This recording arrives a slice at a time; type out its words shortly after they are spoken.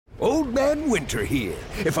Old Man Winter here.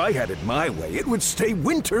 If I had it my way, it would stay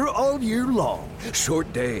winter all year long.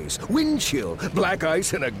 Short days, wind chill, black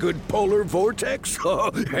ice, and a good polar vortex.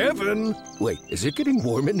 Oh, heaven. Wait, is it getting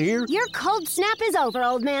warm in here? Your cold snap is over,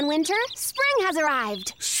 Old Man Winter. Spring has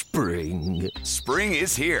arrived. Spring. Spring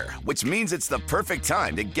is here, which means it's the perfect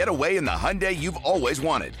time to get away in the Hyundai you've always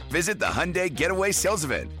wanted. Visit the Hyundai Getaway Sales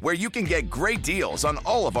Event, where you can get great deals on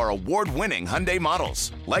all of our award-winning Hyundai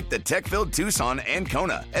models, like the tech-filled Tucson and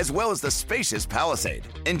Kona, as well as the spacious Palisade.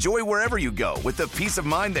 Enjoy wherever you go with the peace of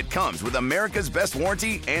mind that comes with America's best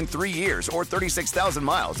warranty and 3 years or 36,000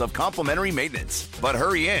 miles of complimentary maintenance. But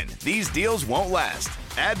hurry in, these deals won't last.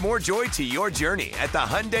 Add more joy to your journey at the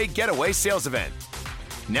Hyundai Getaway Sales Event.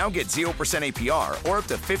 Now get 0% APR or up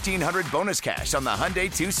to $1,500 bonus cash on the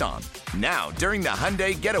Hyundai Tucson. Now, during the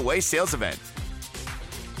Hyundai Getaway Sales Event.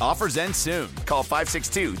 Offers end soon. Call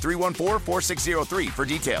 562-314-4603 for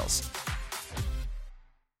details.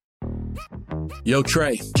 Yo,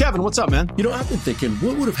 Trey. Kevin, what's up, man? You know, I've been thinking,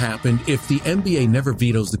 what would have happened if the NBA never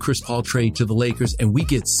vetoes the Chris Paul trade to the Lakers and we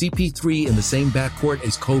get CP3 in the same backcourt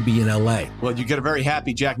as Kobe in LA? Well, you get a very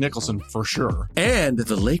happy Jack Nicholson for sure. And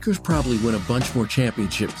the Lakers probably win a bunch more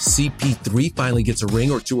championships. CP3 finally gets a ring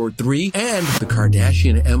or 2 or 3, and the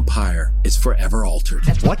Kardashian empire is forever altered.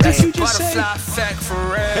 What did you just say?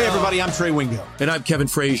 Hey, everybody, I'm Trey Wingo. And I'm Kevin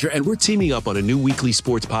Frazier, and we're teaming up on a new weekly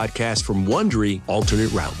sports podcast from Wondery,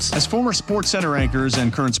 Alternate Routes. As former Sports Center anchors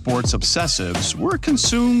and current sports obsessives, we're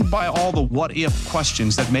consumed by all the what-if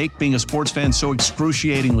questions that make being a sports fan so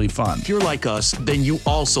excruciatingly fun. If you're like us, then you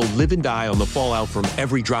also live and die on the fallout from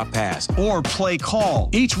every drop pass. Or play call.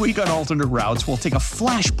 Each week on Alternate Routes, we'll take a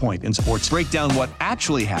flashpoint in sports, break down what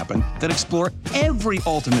actually happened, then explore every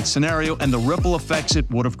alternate scenario and the ripple effects it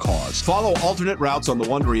would have caused. Follow Alternate Routes on the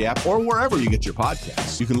Wondery app or wherever you get your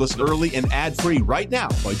podcasts. You can listen early and ad-free right now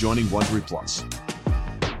by joining Wondery Plus.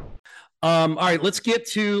 All right, let's get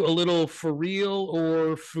to a little for real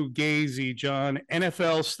or Fugazi, John,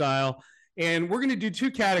 NFL style. And we're going to do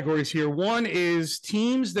 2 categories here. One is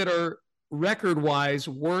teams that are record-wise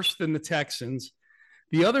worse than the Texans.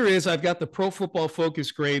 The other is I've got the Pro Football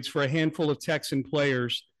Focus grades for a handful of Texan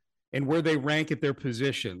players and where they rank at their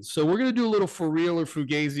positions. So we're going to do a little for real or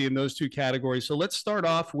Fugazi in those 2 categories. So let's start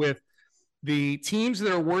off with the teams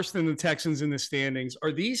that are worse than the Texans in the standings.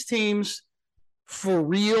 Are these teams for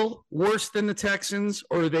real worse than the Texans,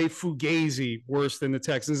 or are they Fugazi worse than the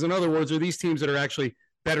Texans? In other words, are these teams that are actually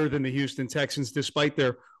better than the Houston Texans despite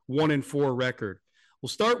their 1-4 record? We'll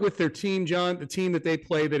start with their team, John, the team that they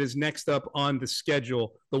play that is next up on the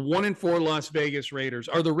schedule, the 1-4 Las Vegas Raiders.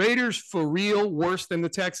 Are the Raiders for real worse than the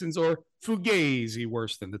Texans, or Fugazi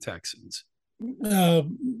worse than the Texans?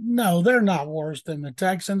 No, they're not worse than the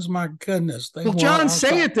Texans. My goodness. Well, John,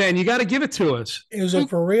 say it then. You got to give it to us. Is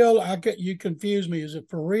it for real? You confuse me. Is it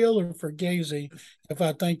for real or Fugazi if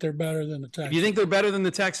I think they're better than the Texans? If you think they're better than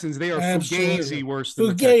the Texans, they are Fugazi worse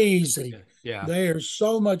than Fugazi. the Texans. Yeah. They are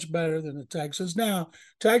so much better than the Texans. Now,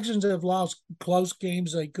 Texans have lost close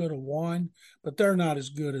games they could have won, but they're not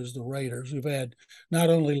as good as the Raiders, who've had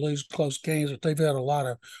not only lose close games, but they've had a lot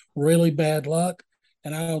of really bad luck.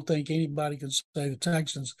 And I don't think anybody can say the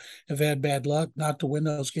Texans have had bad luck not to win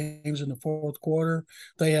those games in the fourth quarter.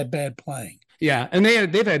 They had bad playing. Yeah, and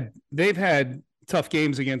they've had tough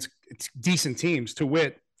games against decent teams. To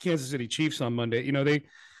wit, Kansas City Chiefs on Monday. You know, they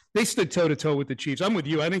stood toe to toe with the Chiefs. I'm with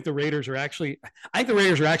you. I think the Raiders are actually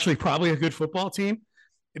probably a good football team.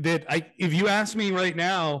 If you ask me right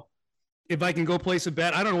now, if I can go place a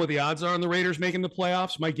bet, I don't know what the odds are on the Raiders making the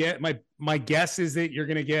playoffs. My guess is that you're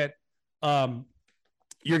going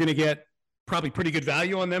to get probably pretty good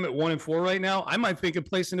value on them at 1-4 right now. I might think of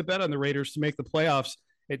placing a bet on the Raiders to make the playoffs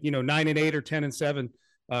at 9-8 or 10-7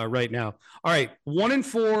 right now. All right,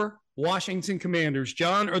 1-4 Washington Commanders.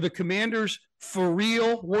 John, are the Commanders for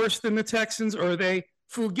real worse than the Texans, or are they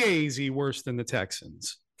Fugazi worse than the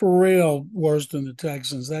Texans? For real worse than the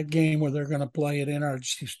Texans. That game where they're going to play at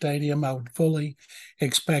NRG Stadium, I would fully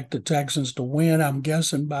expect the Texans to win. I'm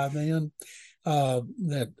guessing by then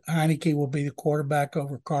that Heineke will be the quarterback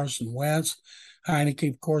over Carson Wentz.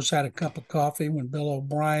 Heineke, of course, had a cup of coffee when Bill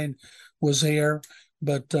O'Brien was here.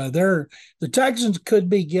 But the Texans could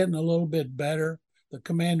be getting a little bit better. The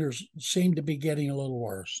Commanders seem to be getting a little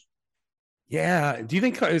worse. Yeah. Do you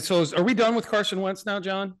think so? Are we done with Carson Wentz now,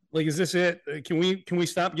 John? Like, is this it? Can we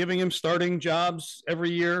stop giving him starting jobs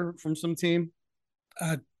every year from some team?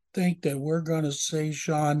 I think that we're going to see,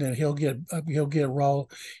 Sean, that he'll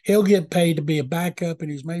get paid to be a backup,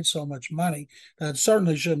 and he's made so much money that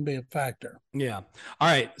certainly shouldn't be a factor. Yeah. All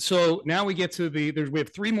right. So now we get to we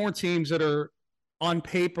have 3 more teams that are on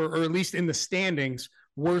paper, or at least in the standings,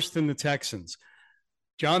 worse than the Texans.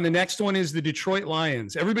 John, the next one is the Detroit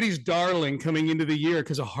Lions. Everybody's darling coming into the year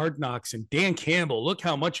because of Hard Knocks and Dan Campbell. Look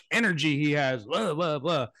how much energy he has. Blah, blah,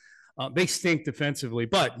 blah. They stink defensively.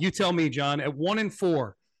 But you tell me, John, at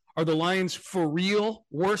 1-4, are the Lions for real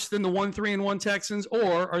worse than the 1-3-1 Texans,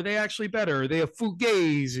 or are they actually better? Are they a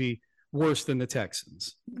Fugazi worse than the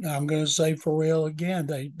Texans? I'm going to say for real again.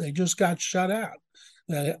 They just got shut out.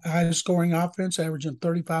 That high scoring offense, averaging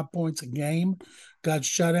 35 points a game, got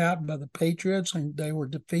shut out by the Patriots, and they were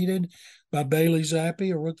defeated by Bailey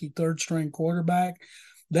Zappi, a rookie third string quarterback.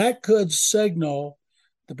 That could signal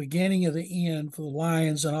the beginning of the end for the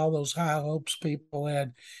Lions and all those high hopes people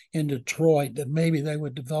had in Detroit, that maybe they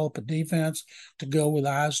would develop a defense to go with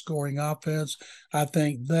a high scoring offense. I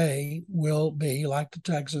think they will be, like the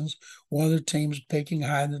Texans, one of the teams picking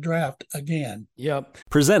high in the draft again. Yep.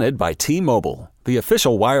 Presented by T-Mobile, the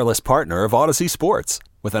official wireless partner of Odyssey Sports.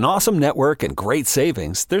 With an awesome network and great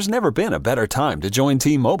savings, there's never been a better time to join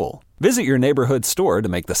T-Mobile. Visit your neighborhood store to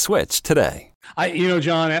make the switch today.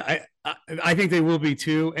 John, I think they will be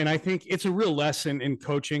too, and I think it's a real lesson in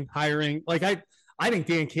coaching, hiring. Like I think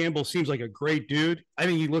Dan Campbell seems like a great dude. I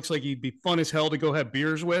think he looks like he'd be fun as hell to go have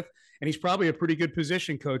beers with, and he's probably a pretty good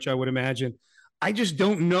position coach, I would imagine. I just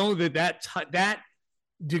don't know that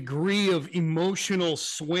degree of emotional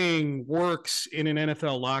swing works in an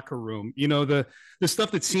NFL locker room. The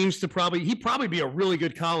stuff that seems to he'd probably be a really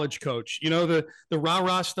good college coach. The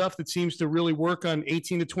rah-rah stuff that seems to really work on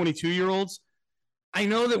 18 to 22-year-olds. I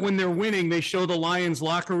know that when they're winning, they show the Lions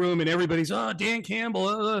locker room and everybody's, Dan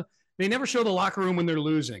Campbell. They never show the locker room when they're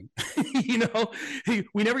losing.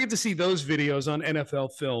 We never get to see those videos on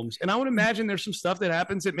NFL films. And I would imagine there's some stuff that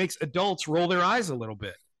happens that makes adults roll their eyes a little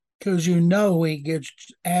bit. Because he gets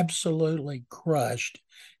absolutely crushed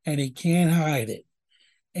and he can't hide it.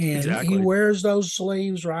 And Exactly. He wears those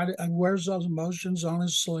sleeves, right? He wears those emotions on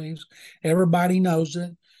his sleeves. Everybody knows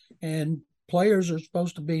it. And players are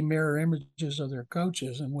supposed to be mirror images of their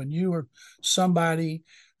coaches. And when you are somebody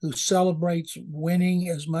who celebrates winning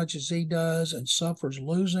as much as he does and suffers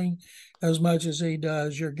losing as much as he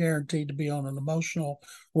does, you're guaranteed to be on an emotional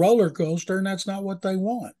roller coaster, and that's not what they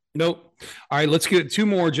want. Nope. All right, let's get two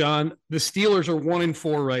more, John. The Steelers are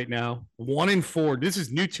 1-4 right now. 1-4. This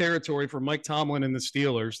is new territory for Mike Tomlin and the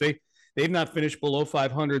Steelers. They've not finished below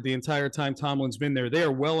 500 the entire time Tomlin's been there. They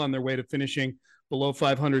are well on their way to finishing below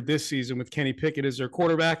 500 this season with Kenny Pickett as their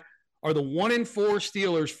quarterback. Are the 1-4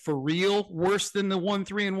 Steelers for real worse than the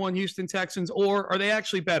 1-3-1 Houston Texans, or are they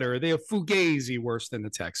actually better? Are they a Fugazi worse than the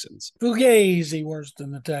Texans? Fugazi worse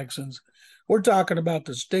than the Texans. We're talking about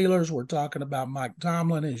the Steelers. We're talking about Mike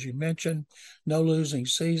Tomlin, as you mentioned. No losing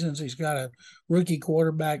seasons. He's got a rookie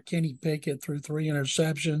quarterback, Kenny Pickett, threw 3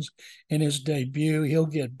 interceptions in his debut. He'll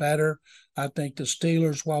get better. I think the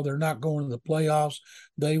Steelers, while they're not going to the playoffs,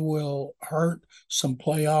 they will hurt some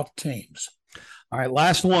playoff teams. All right,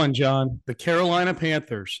 last one, John. The Carolina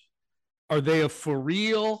Panthers. Are they a for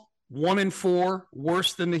real 1-4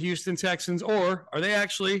 worse than the Houston Texans, or are they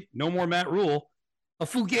actually, no more Matt Rule, a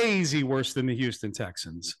Fugazi worse than the Houston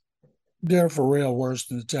Texans? They're for real worse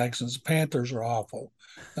than the Texans. The Panthers are awful.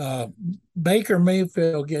 Baker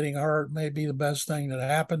Mayfield getting hurt may be the best thing that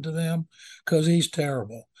happened to them because he's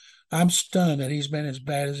terrible. I'm stunned that he's been as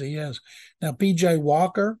bad as he is. Now, P.J.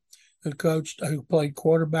 Walker, who played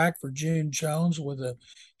quarterback for June Jones with the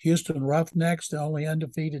Houston Roughnecks, the only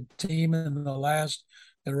undefeated team in the last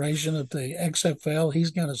iteration of the XFL. He's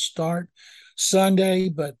going to start Sunday,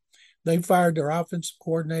 but they fired their offensive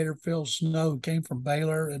coordinator, Phil Snow, who came from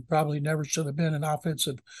Baylor and probably never should have been an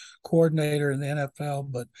offensive coordinator in the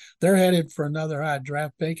NFL, but they're headed for another high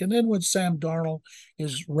draft pick. And then when Sam Darnold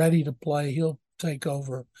is ready to play, he'll take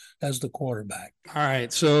over as the quarterback. All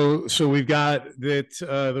right, so we've got that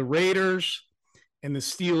the Raiders and the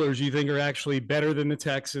Steelers you think are actually better than the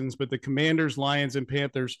Texans, but the Commanders, Lions, and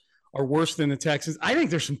Panthers are worse than the Texans. I think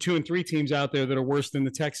there's some 2 and 3 teams out there that are worse than the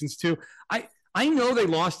Texans too. I know they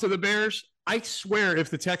lost to the Bears. I swear if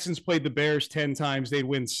the Texans played the Bears 10 times, they'd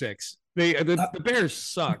win 6. The Bears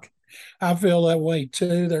suck. I feel that way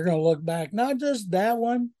too. They're going to look back, not just that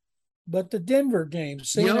one, but the Denver game,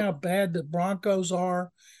 seeing how bad the Broncos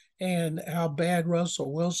are and how bad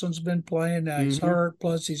Russell Wilson's been playing. Now he's hurt,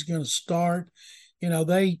 plus he's going to start.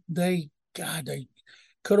 They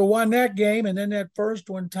could have won that game. And then that first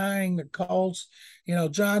one tying the Colts,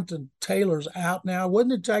 Jonathan Taylor's out now.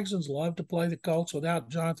 Wouldn't the Texans love to play the Colts without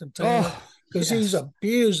Jonathan Taylor? Because he's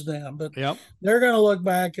abused them. But they're going to look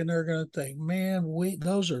back and they're going to think, man,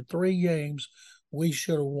 those are 3 games we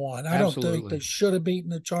should have won. I don't think they should have beaten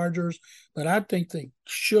the Chargers, but I think they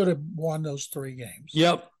should have won those 3 games.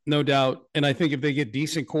 Yep, no doubt. And I think if they get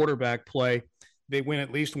decent quarterback play, they win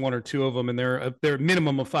at least one or two of them, and they're a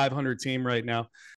minimum of 500 team right now.